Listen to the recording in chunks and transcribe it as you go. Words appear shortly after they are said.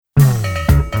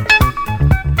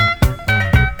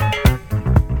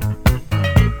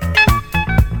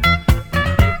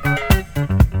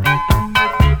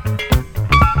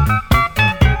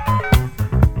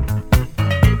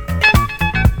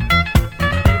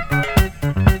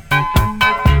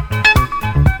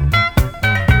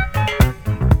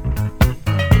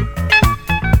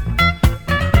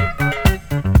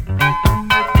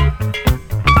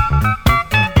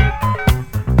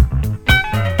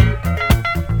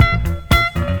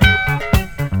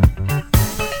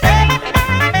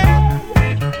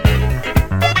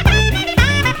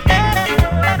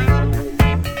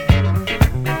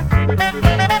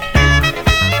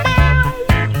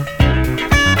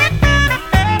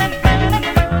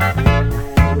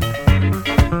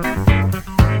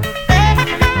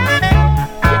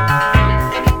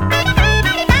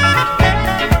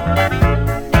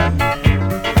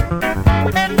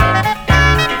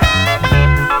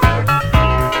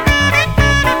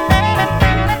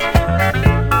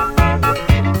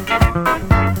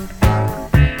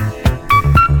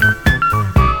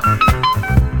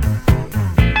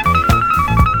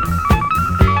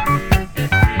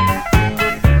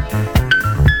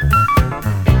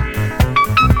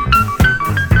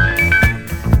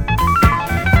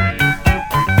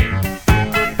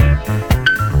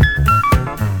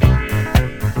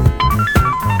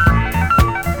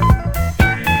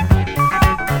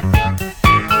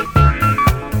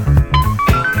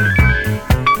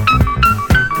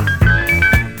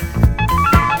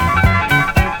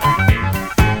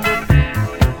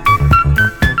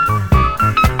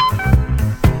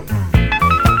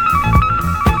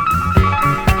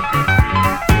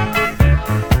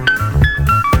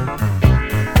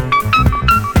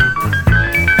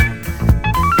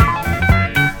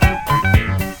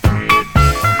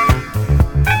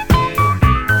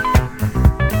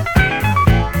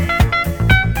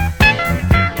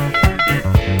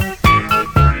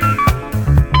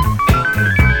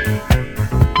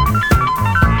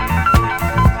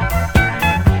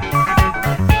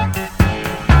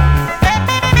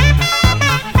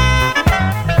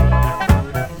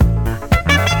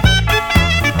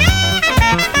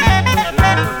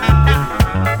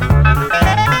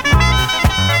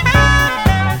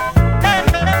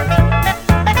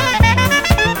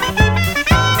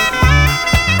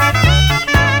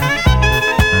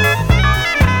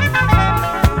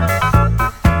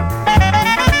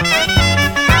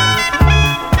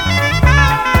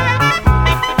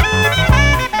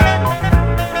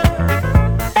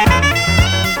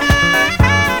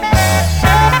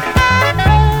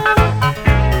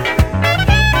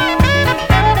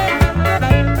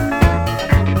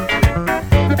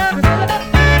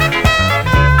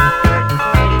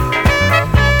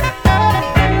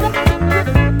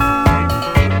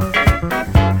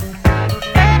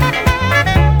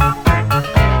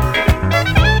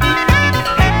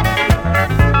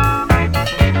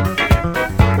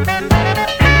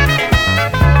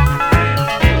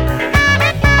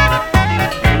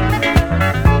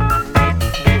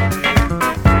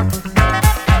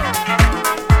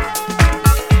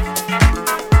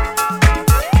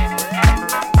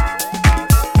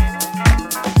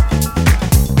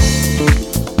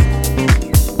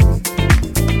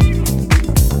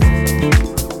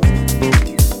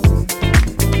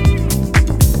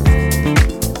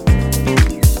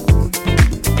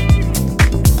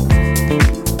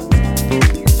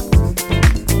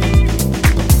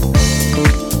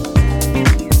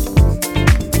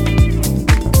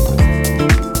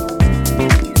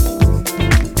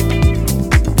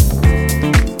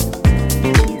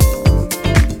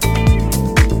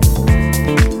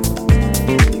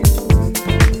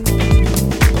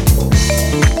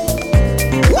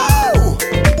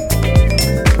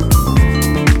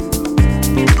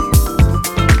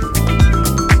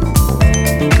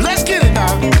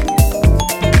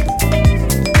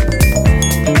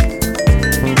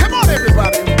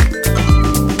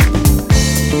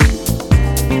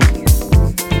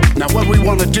Now what we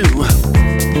want to do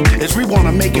is we want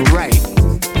to make it right.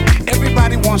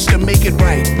 Everybody wants to make it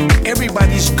right.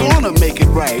 Everybody's gonna make it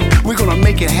right. We're gonna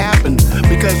make it happen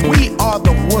because we are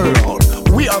the world.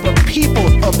 We are the people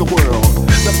of the world.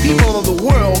 The people of the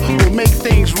world will make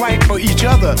things right for each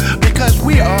other because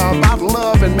we are about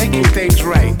love and making things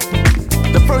right.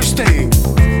 The first thing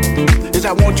is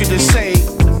I want you to say,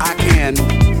 I can.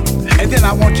 And then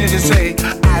I want you to say,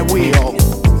 I will.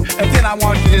 And then I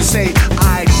want you to say,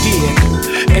 I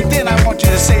did. And then I want you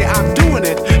to say, I'm doing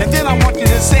it. And then I want you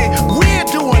to say, we're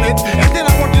doing it. And then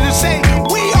I want you to say,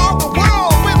 we are the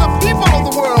world. We're the people of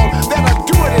the world that are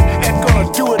doing it and gonna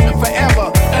do it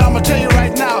forever. And I'm gonna tell you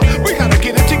right now, we gotta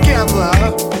get it together.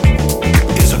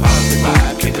 It's a positive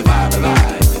vibe, keep the vibe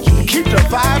alive. Keep the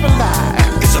vibe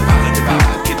alive. It's a positive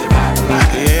vibe, keep the vibe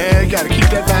alive. Yeah, you gotta keep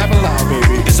that vibe alive,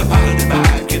 baby. It's a positive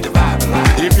vibe, keep the vibe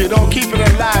alive. If you don't keep it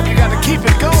alive, you gotta keep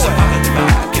it going. It's a positive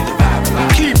vibe, keep the vibe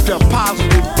alive.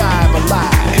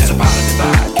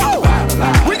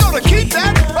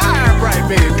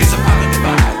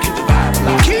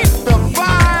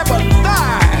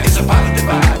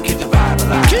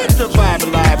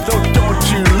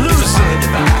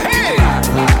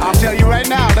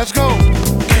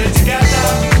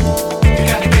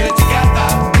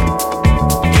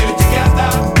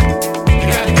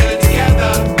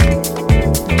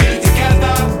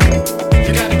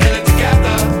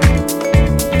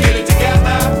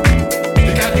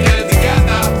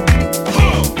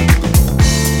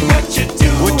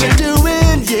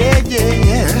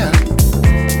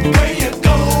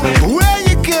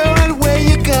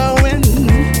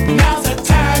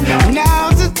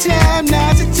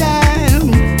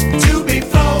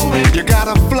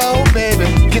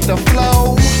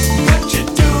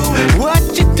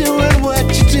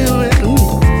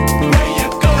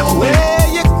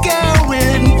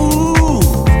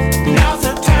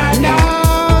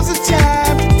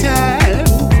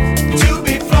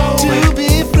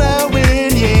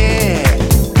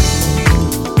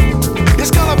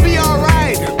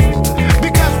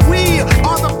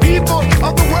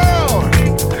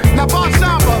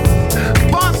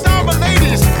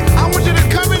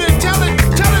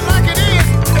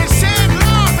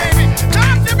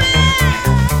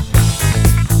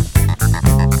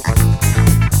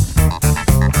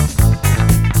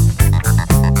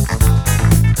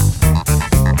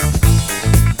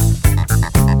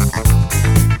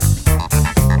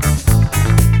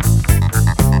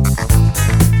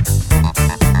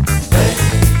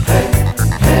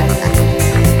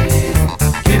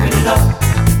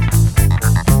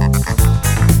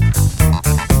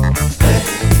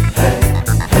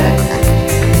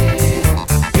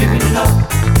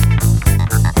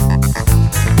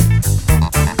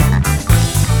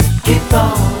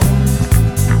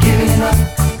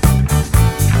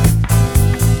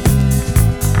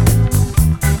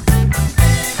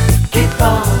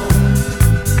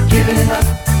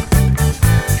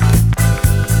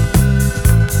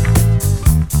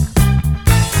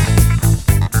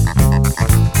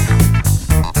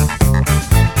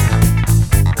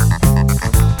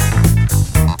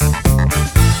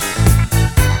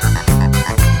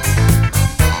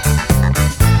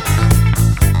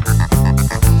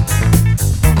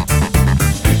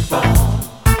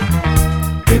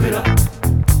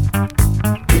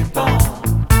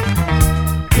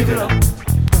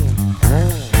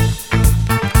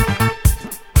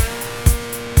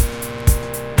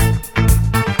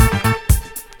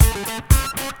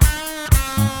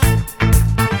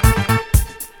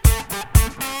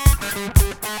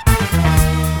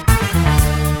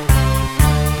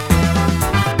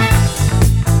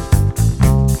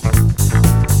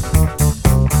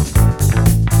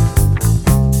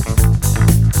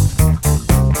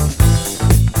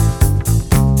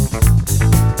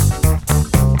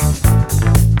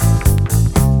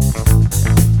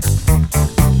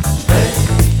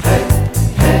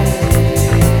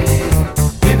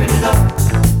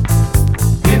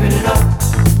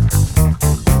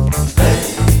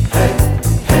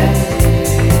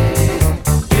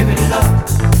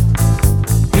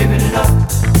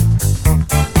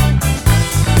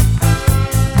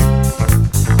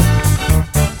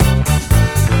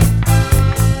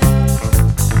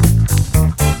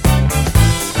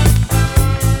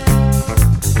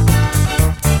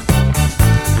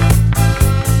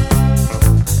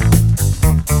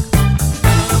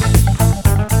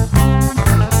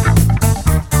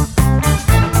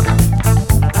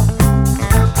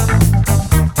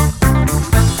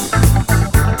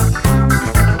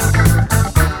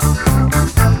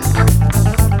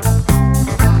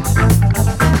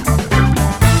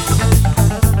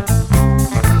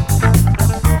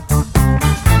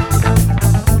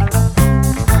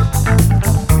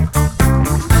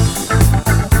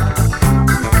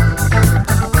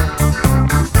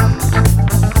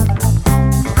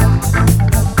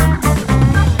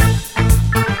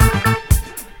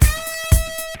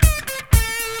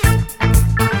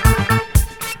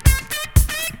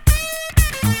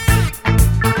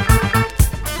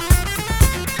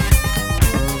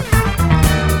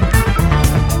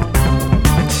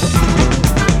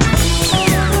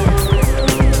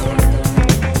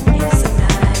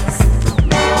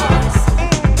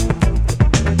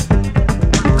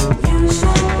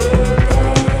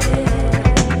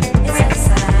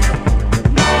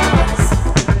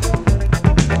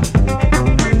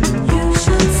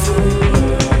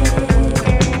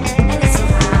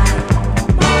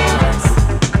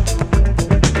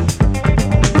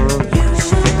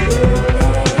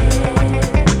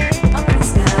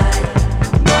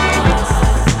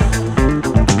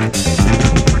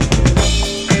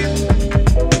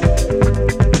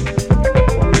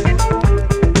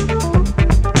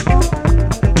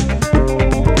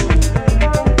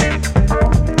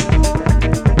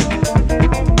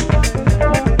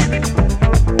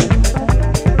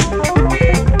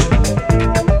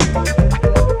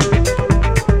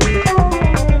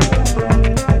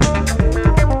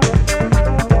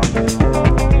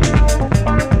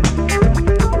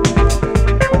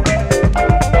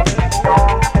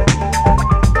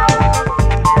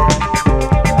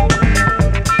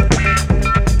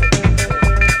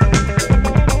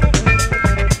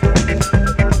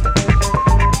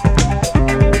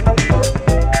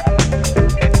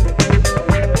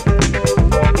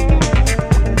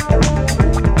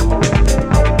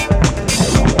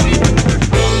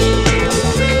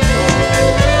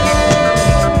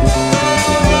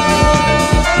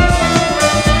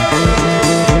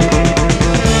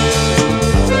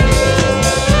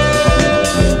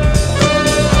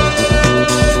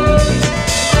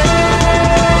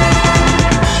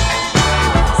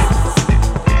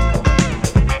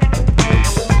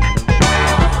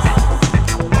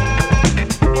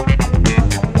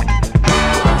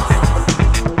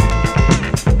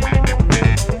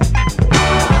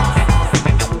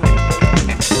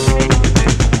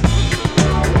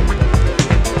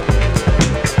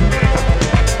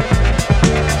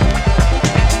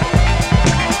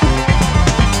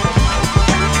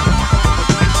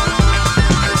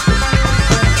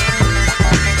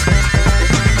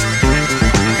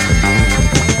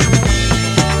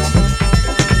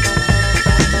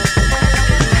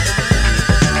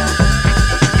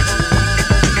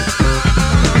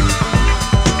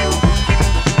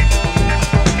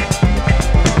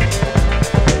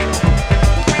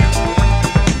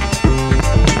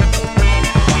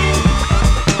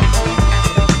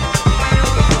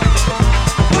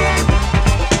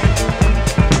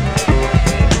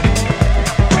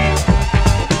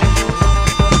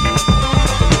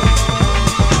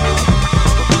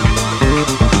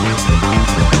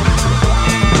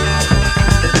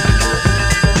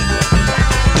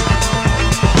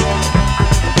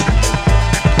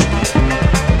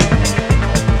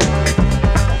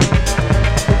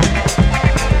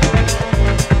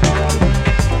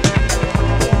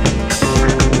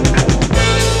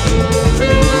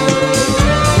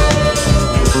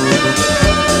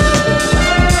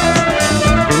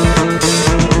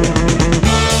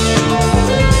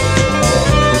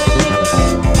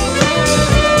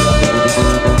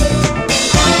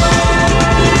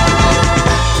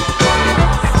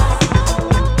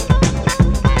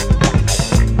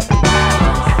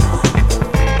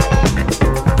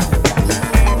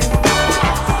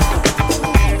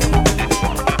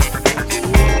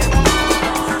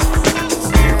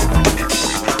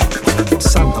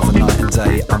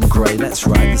 grey, that's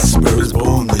right, the spirit was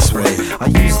born this way. I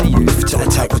use the youth to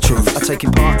attack the truth. I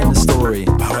taking part in the story,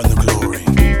 power and the glory.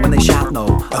 When they shout no,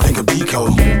 I think of Biko.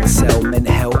 In the cell, meant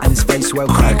hell, and his face well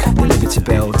crack. The liberty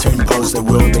bell to impose the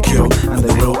will, they kill, and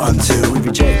they will until we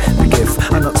reject the gift.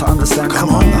 And not to understand, come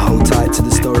on, hold tight to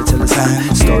the story till it's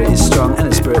hand. Story is strong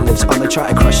and the spirit lives on. They try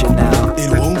to crush it now, it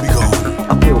won't be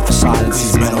gone. Appeal for silence,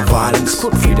 these men of violence.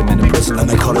 Put freedom in a prison and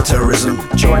they call it terrorism.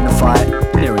 Join the fight,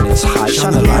 nearing its height.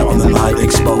 Shine a light on the night,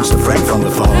 expose the friend from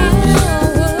the foe.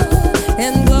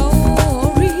 And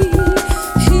glory,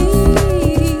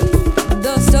 heed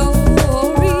the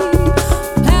story.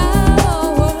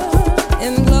 Power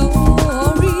and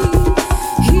glory,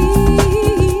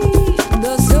 heed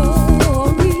the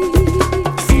story.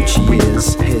 Future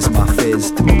years, here's my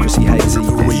fears. Democracy hazy,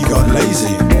 We got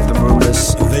lazy, the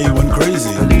rulers, they went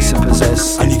crazy, police and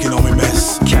possess. and economic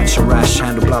mess. Catch a rash,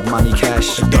 handle blood, money,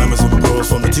 cash. Diamonds and pearls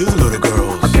from the tears of little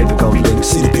girls. I paper gold links,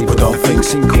 See the people don't think,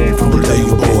 sing call from the day you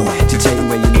were born. Dictating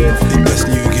where you live, the best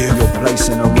you give, your place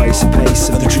in a race, a pace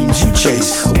of and the dreams you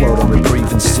chase. a world on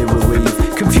reprieve and still we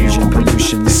weave. Confusion,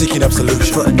 pollution, Seeking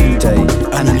absolution for a new day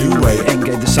and a new way. End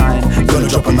gave the sign, Gonna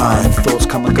drop a 9. thoughts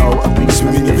come and go. A big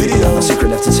swim in the video, a secret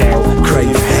left to tell.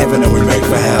 Crave heaven and we make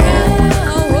for hell.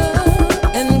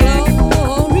 Power and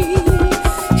glory,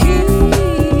 heed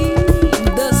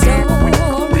the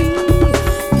story.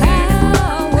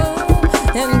 Power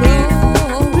and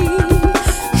glory,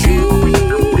 heed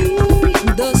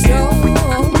the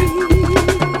story.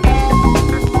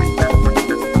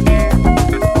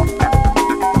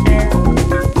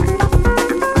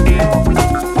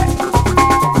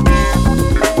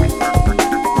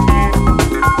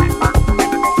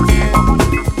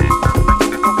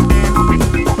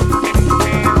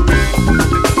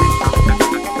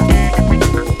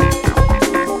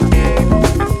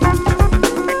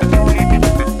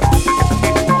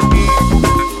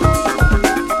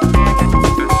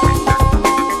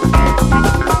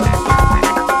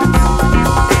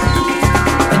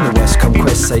 In the West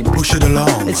conquest say Push it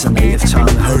along, it's a native tongue.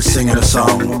 heard singing a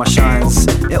song. When my shines,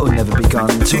 it'll never be gone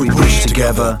till we push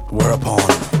together. Whereupon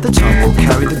The tongue will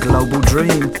carry the global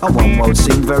dream. A one world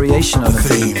scene variation on a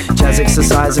theme. Jazz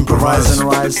exercise, improvise and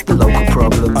rise the local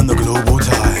problem. on the global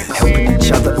ties, Helping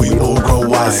each other, we all grow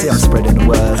wise. See, I'm spreading the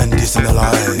word. and dissing the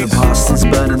lies. The past is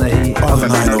burning the heat Of the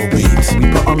 9-0 beat,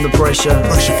 We put on the pressure.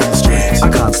 pressure from the street, I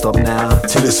can't stop now.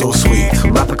 till it's so sweet.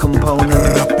 Rap a component,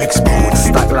 Rap exponent,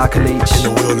 stack like a leech. the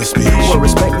will of speech. Well,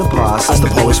 respect the past, And the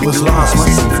poet was last. My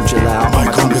seafood chill out, My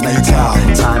conquers natal.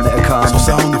 Time it'll come. So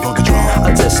sound the funky drum.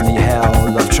 A destiny hell,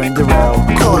 love train derail.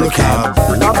 Call a cab.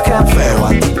 Love can't fail.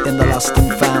 I deep in the lost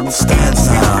and found. Stands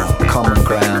now. Common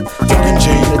ground. Doug and G,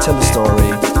 They tell the story.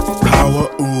 power,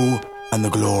 ooh, and the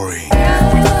glory.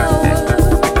 Power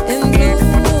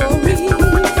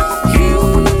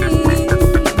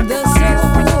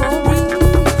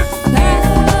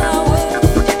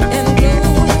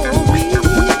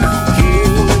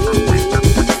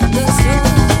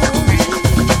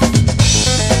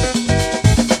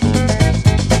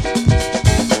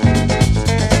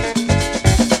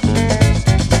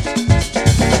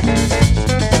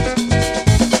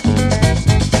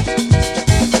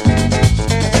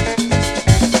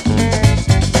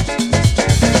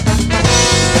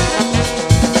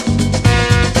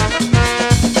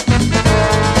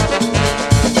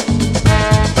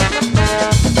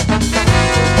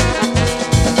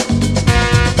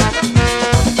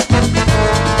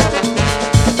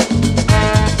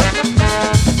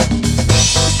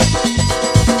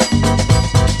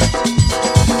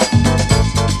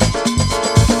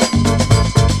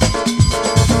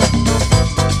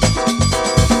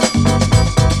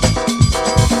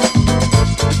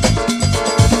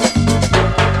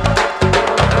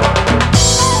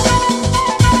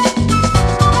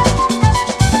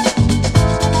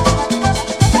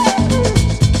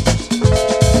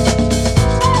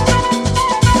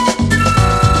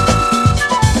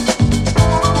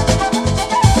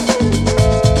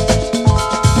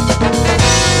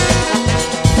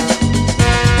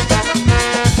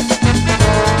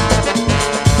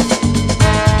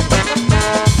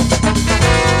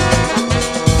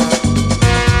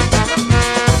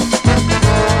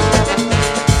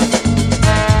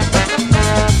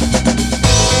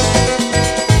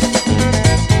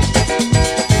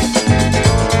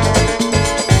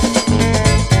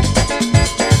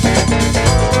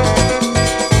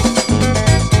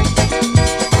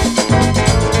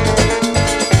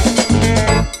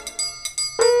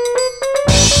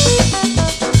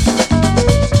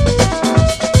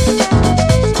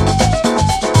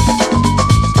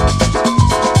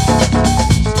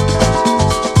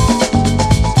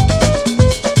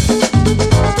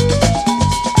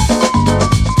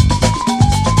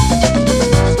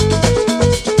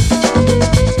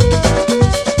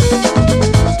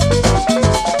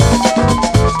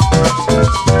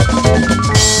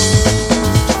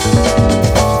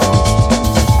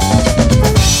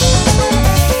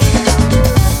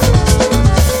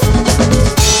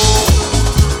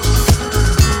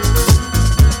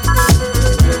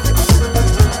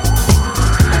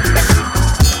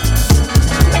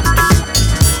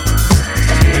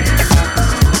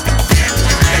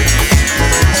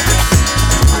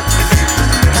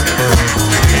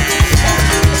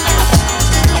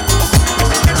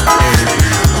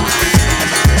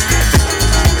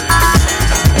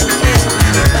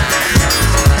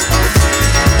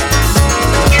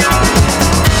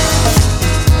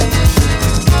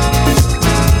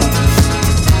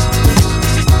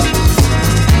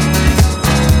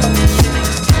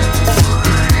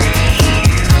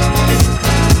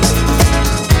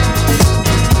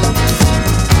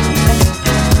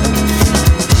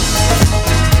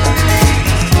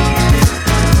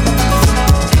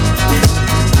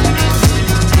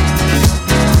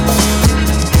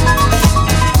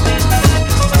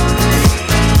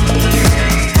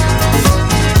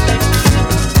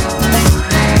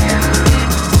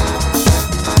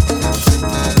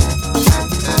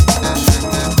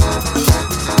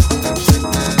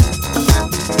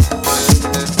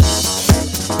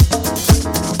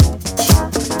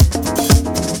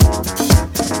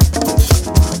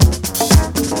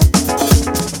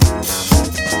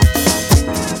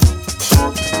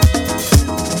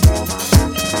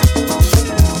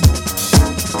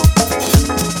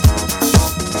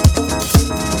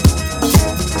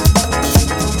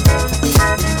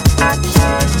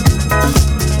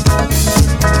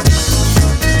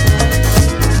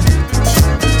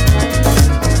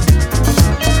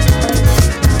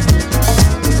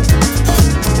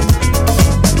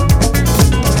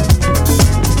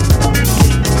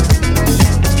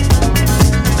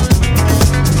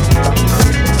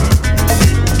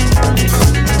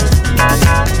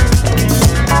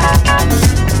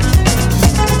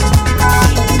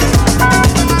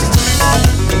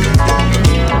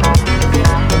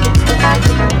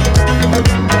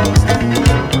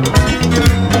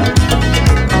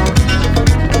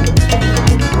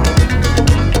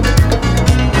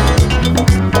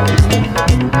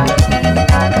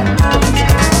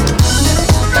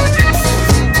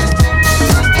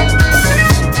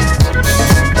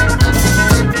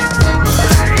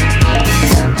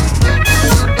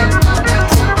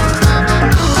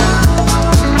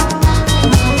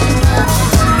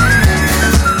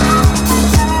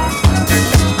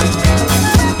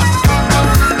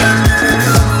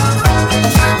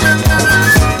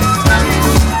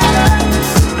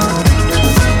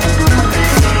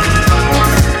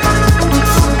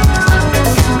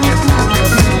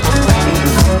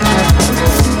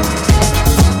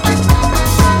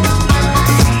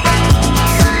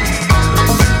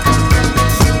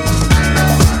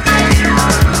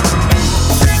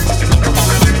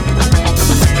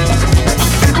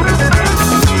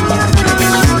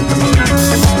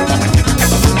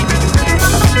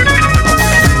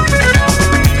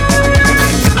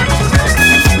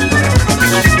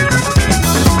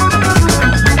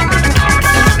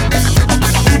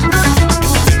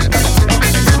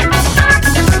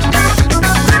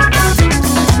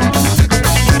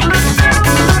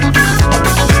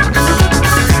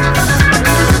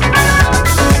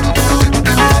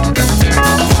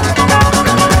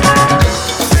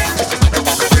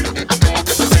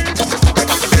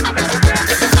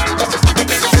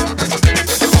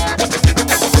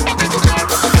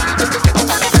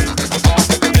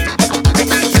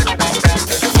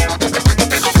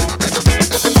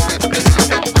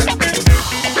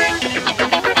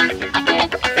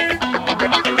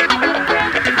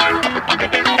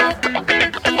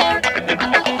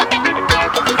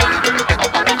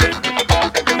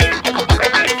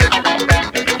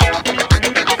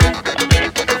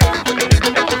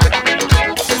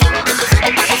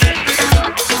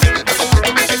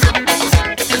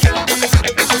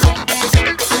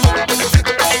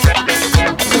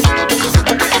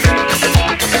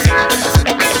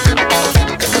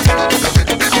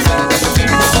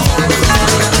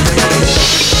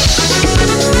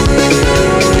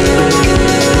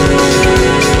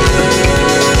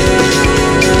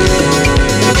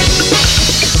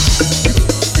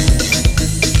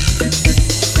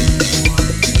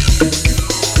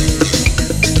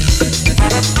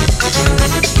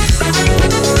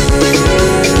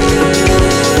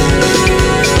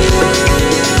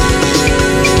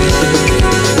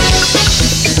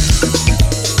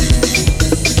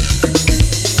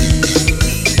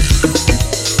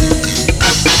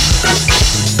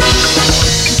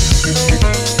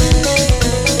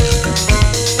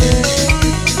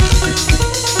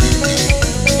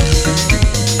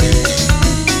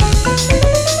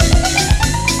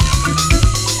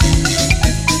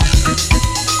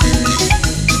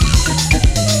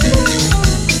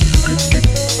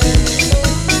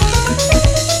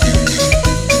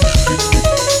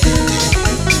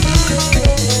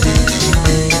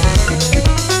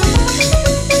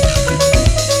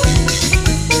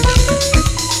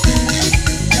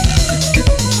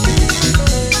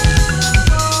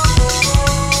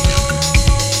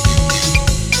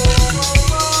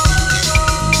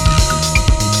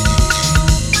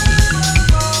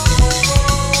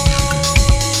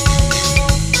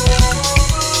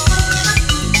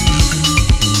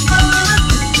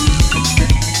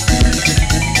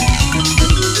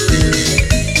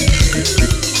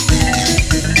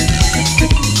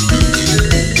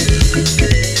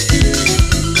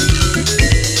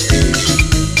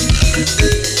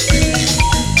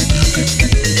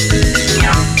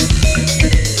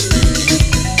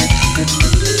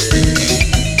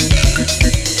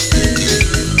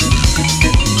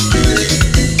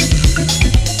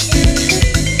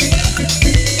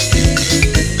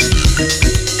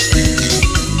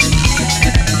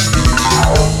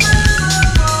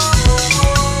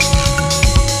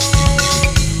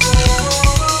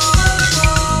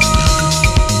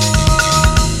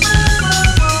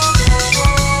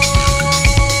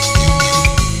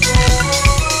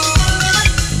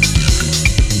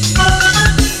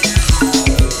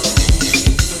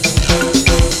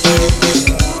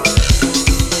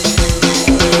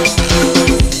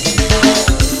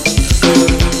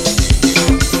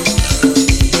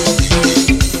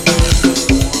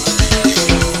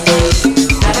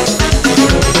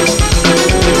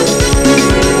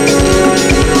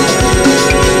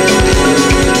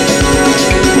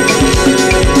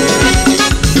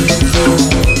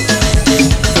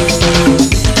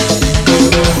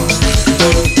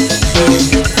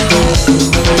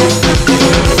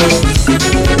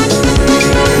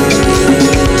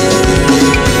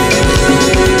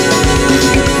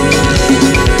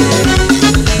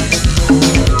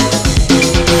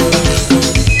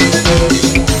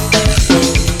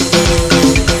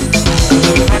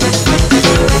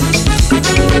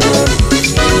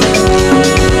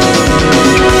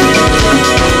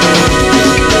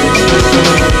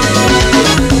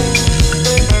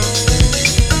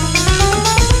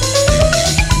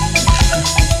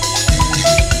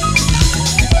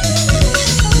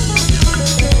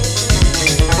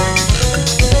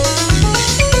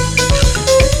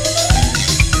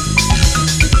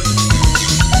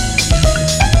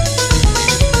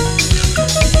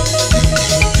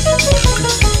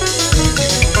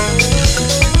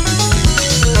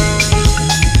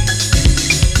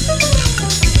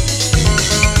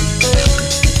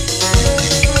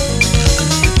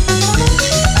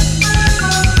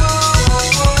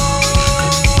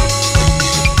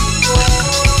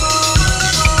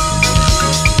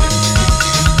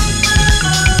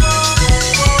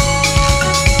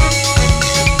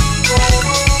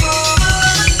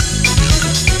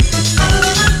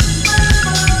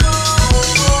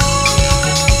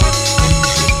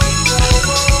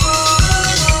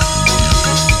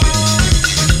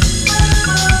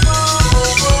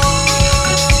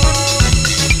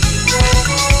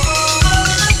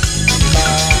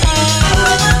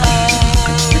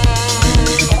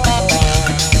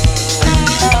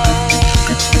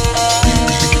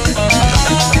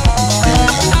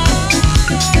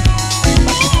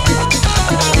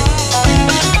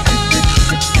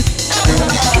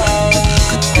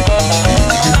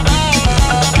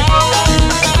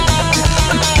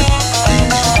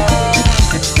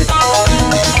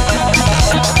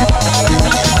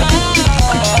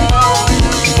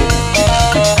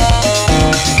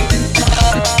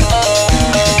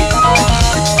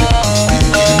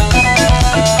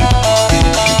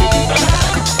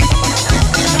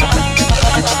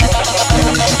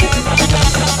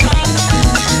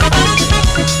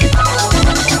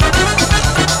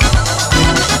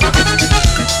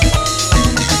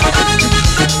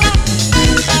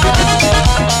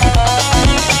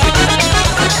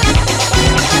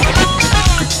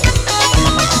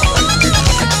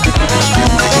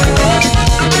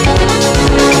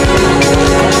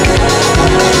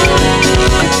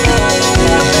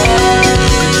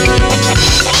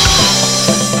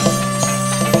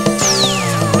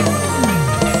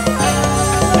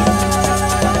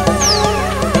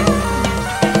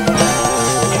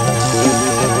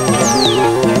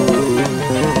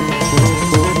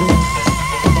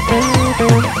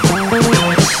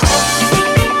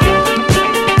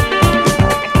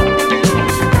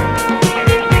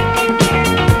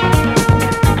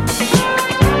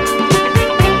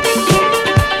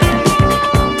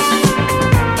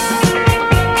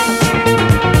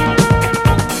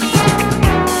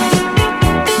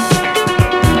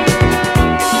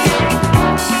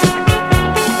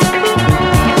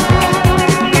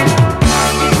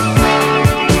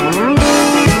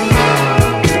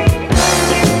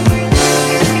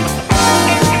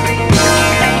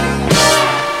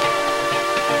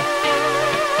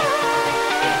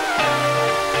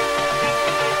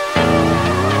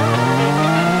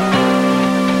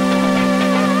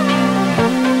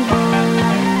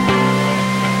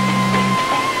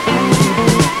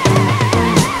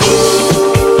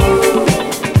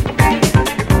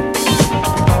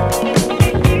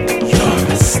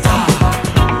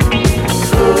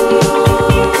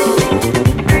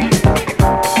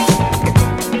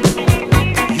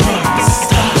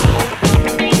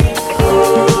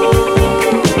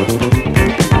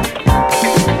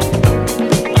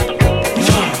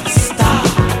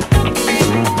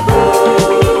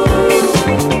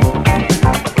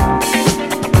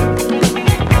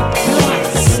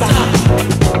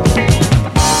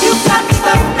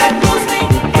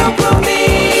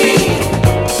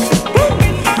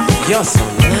You're so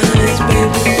nice,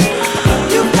 baby.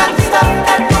 You got the stuff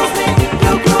that moves me,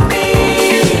 you groove me.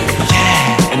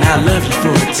 Yeah, and I love you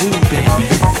for it too,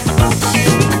 baby.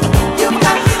 You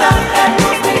got the stuff that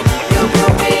moves me, you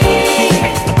groove me.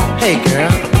 Hey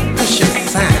girl, what's your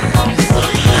sign?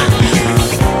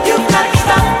 You got the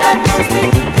stuff that moves me,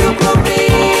 you groove me.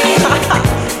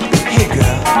 Hey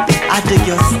girl, I dig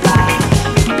your style.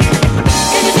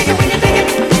 And you dig it when you dig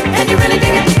it, and you really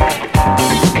dig it.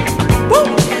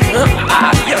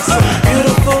 You're so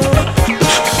beautiful.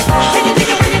 And you dig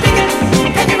it when you dig it,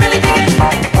 and you really dig it.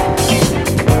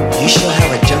 You sure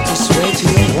have a gentle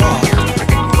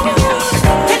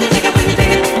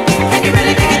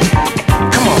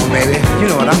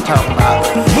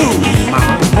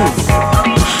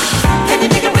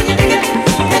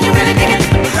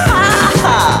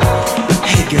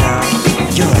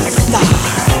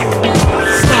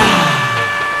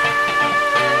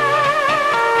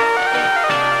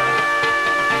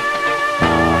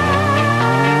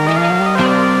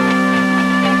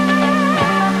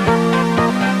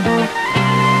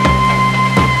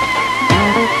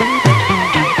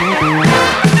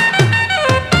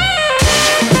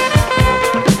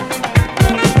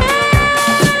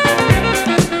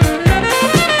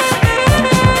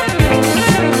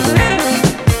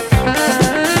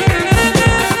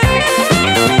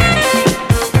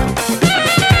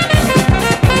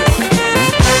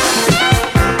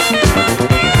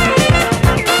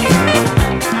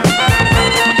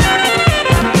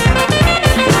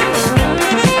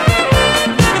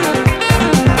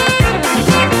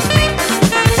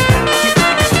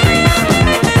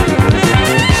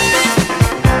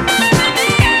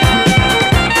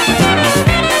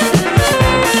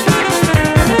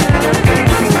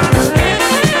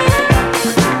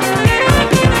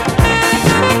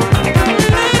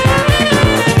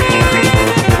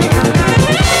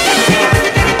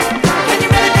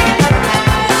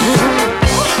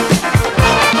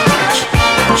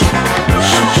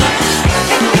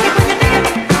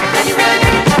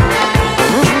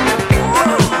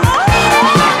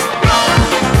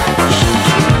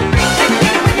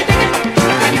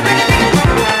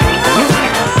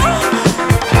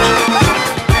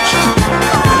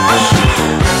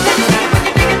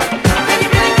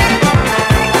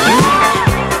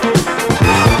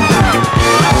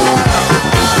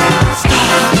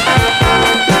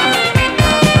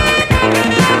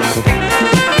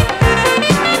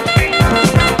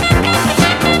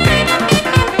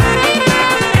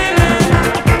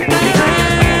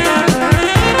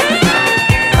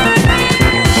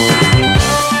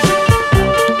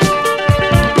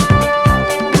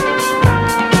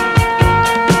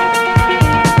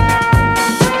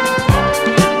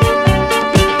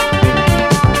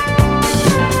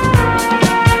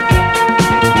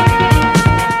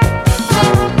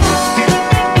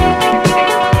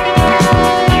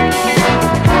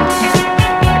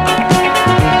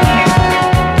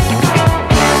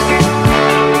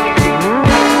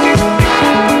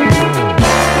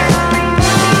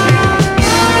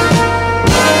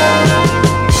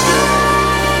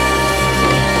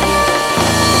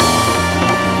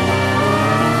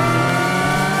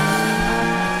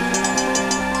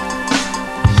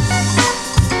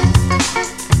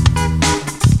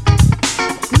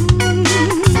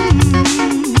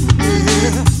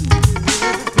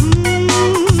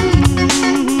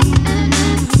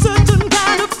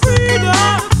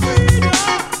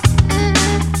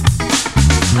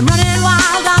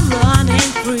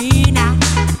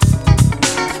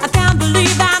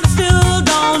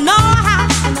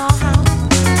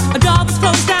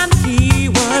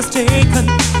taken.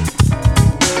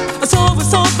 So we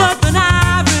sold, but then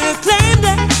I reclaimed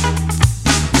it.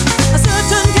 A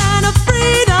certain kind of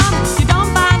freedom you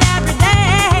don't find every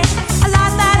day. A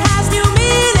life that has new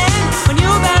meaning when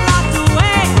you've been locked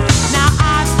away. Now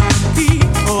I can be,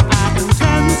 or I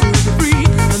intend to be free,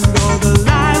 and all the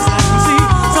lies I can see.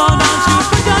 So don't you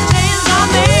put your chains on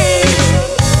me.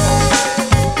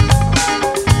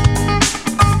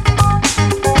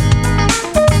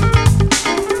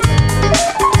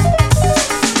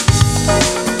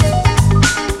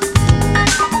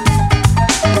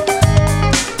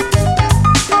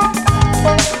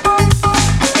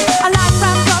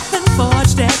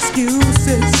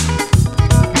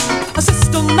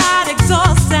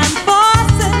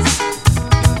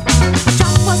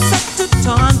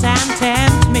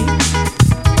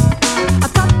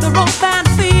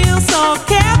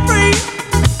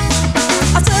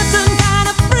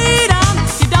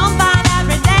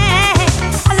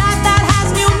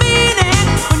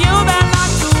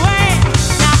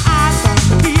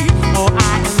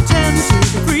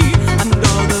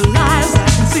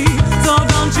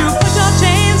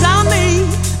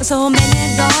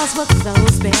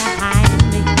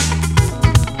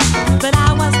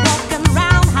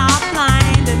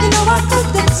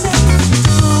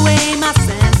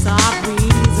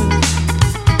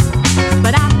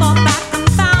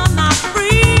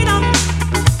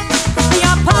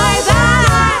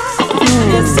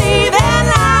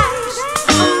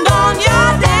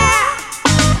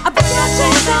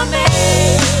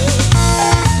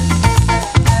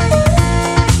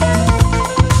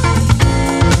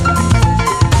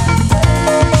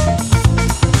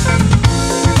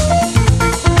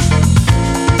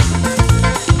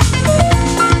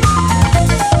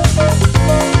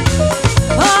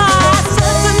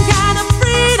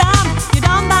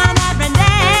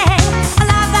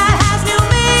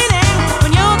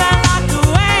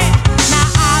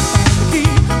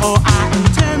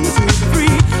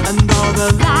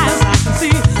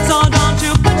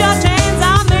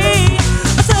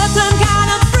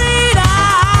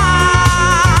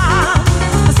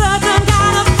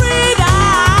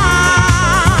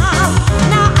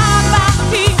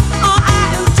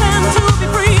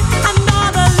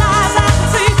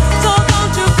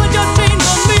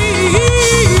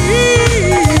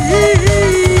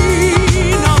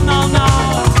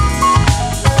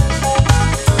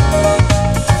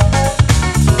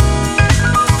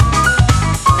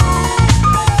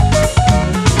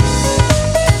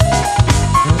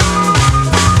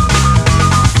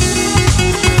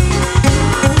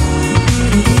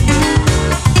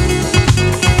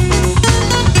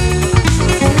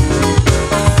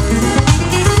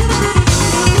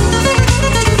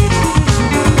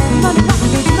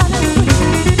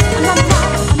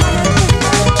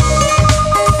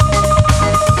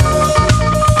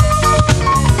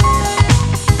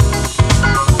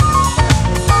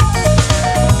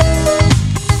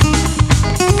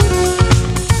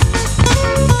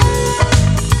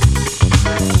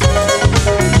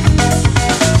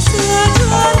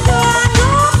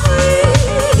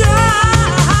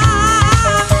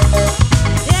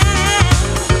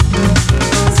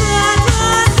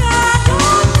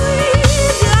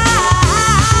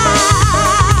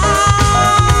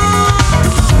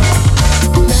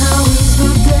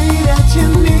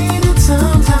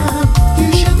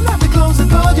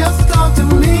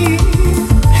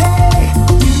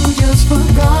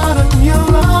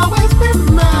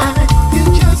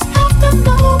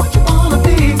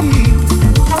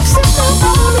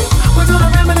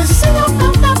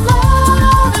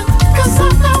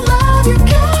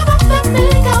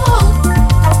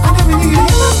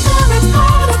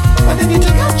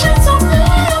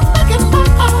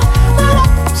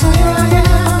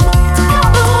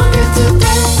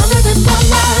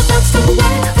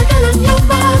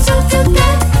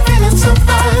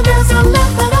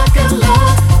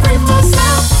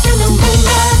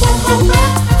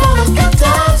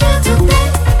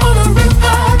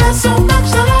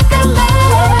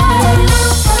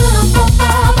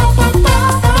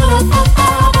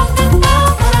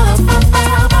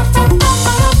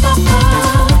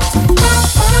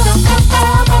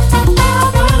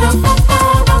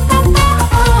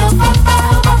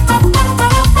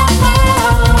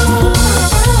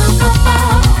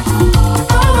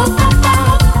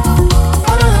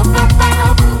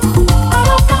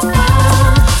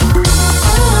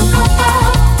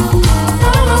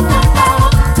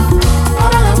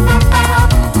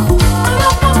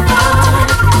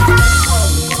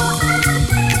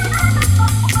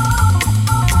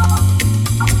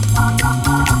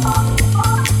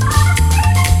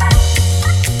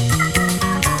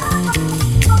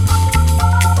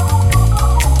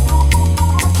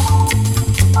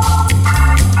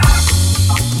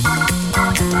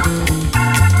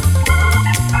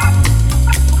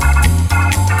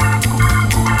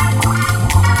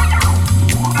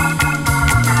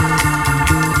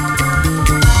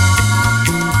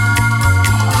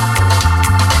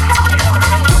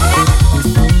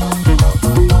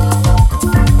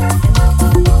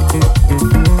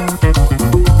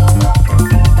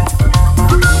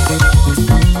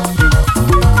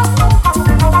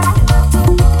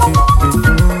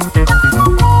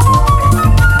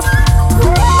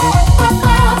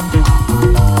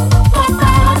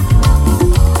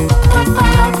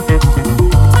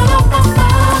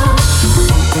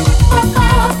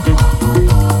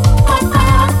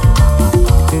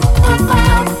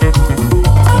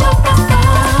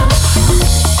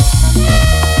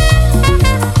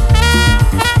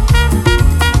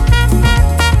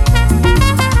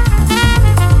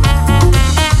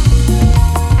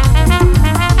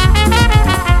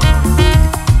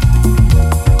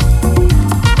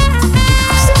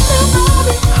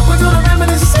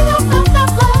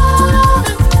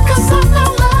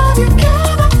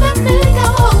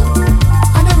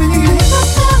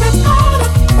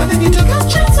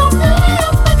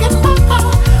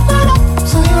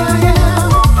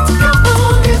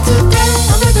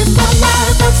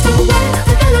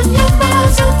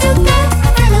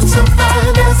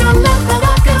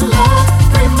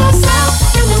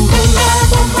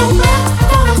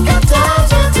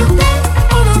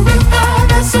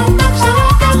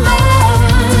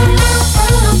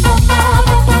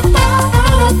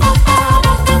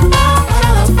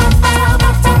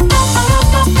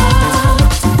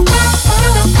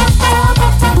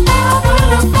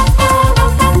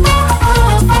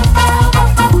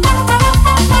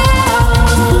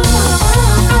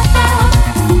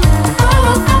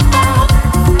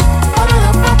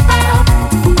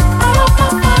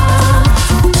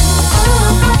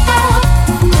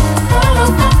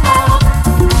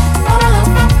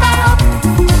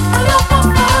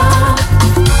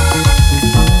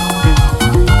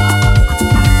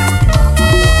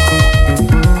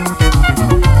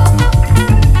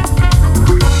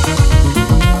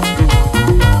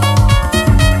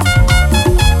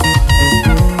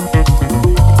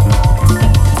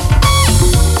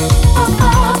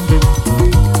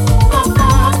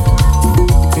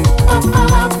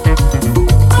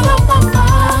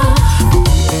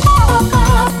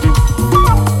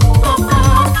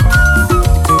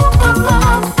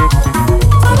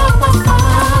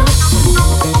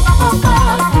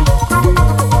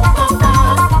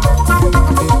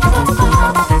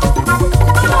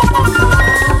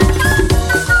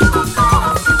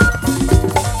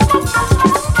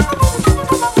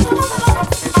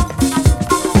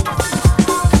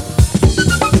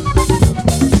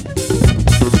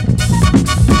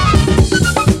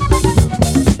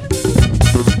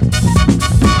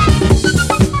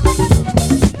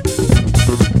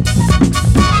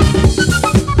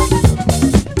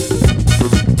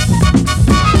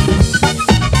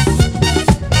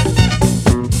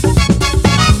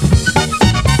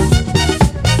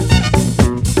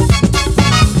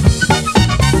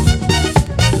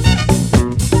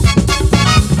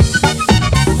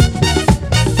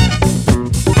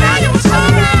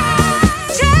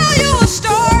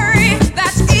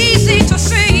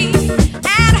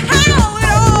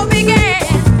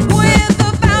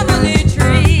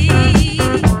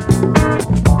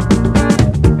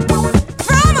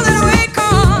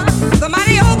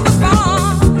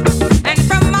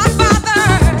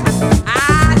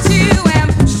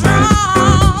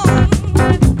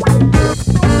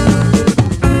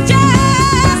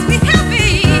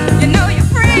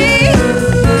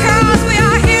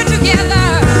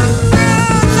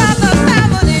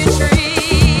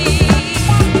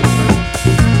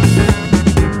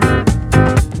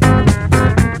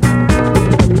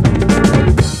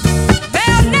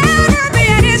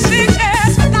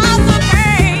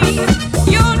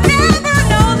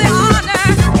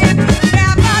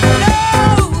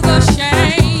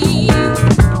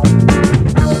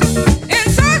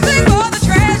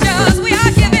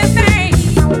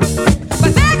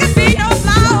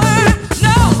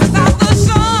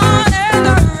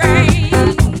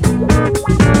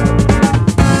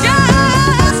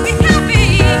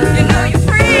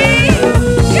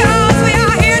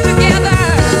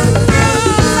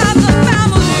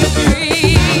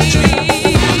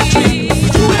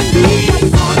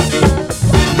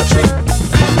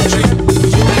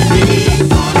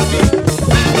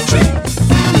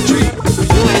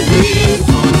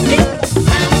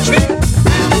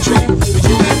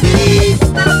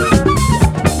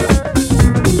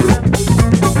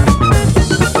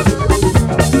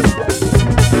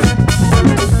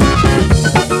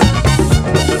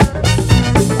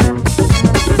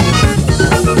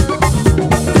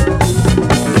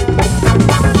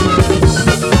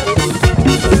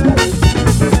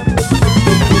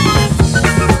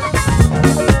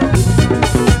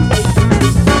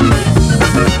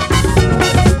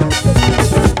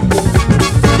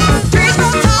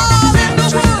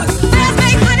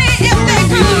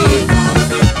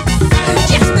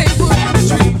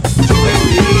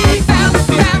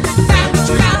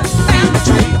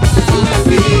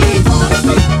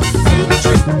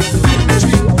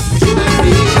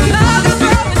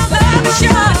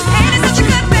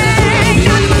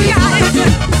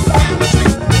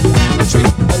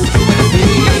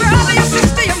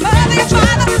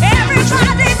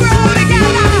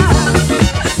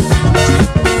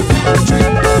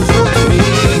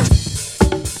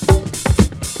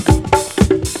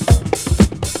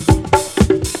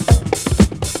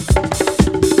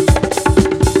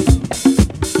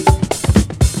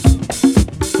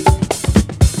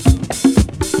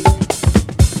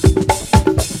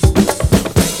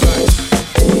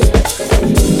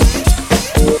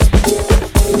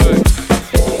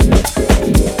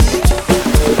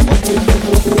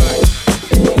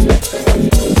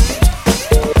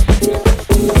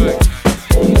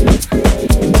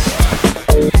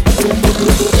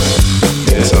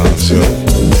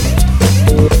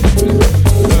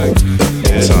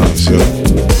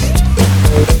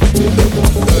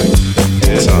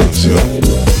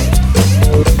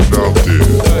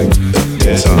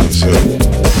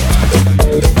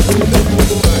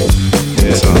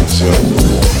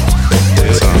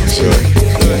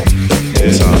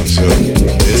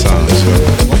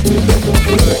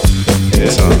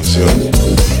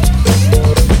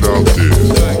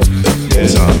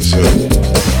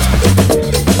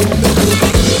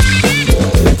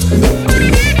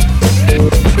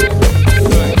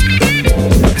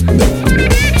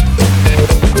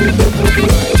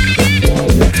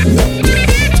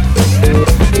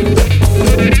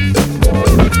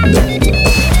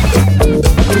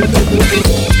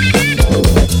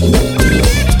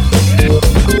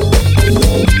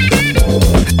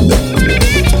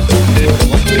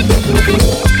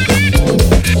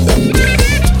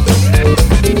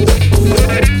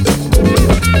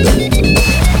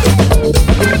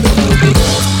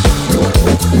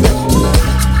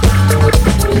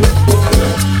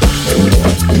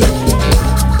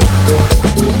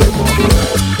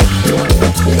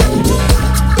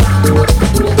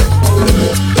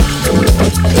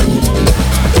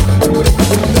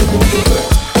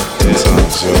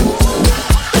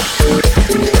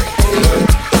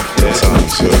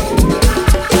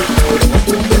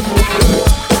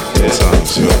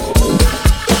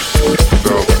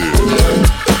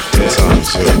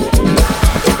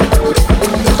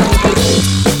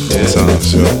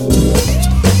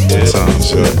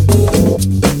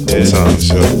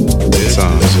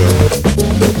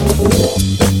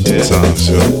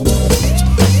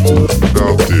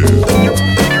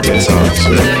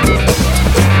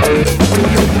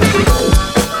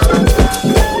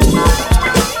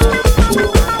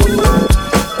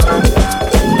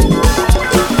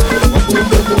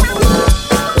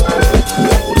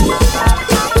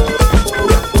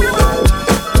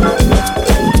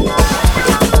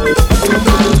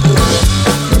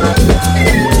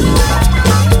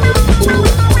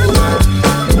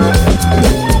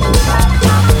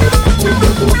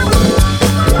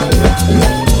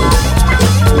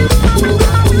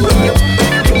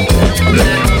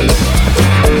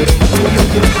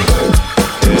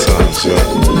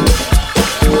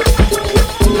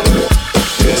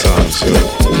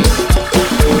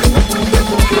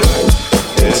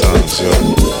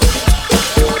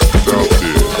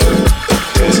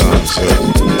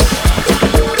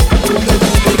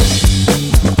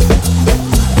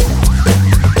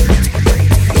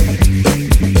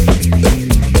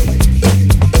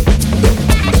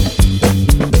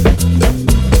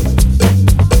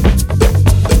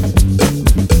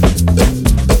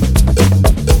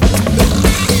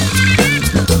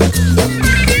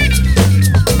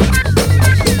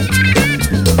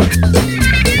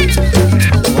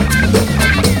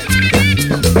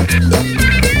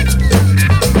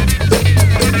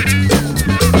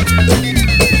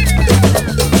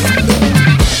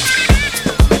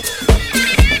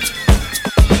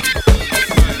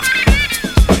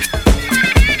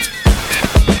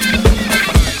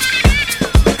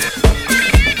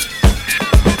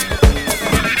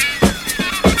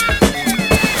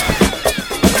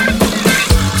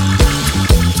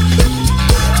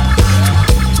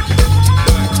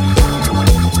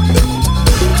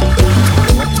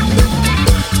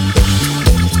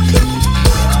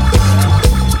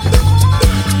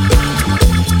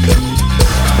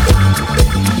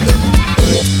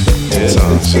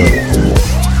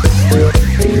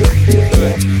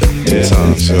 It's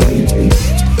on,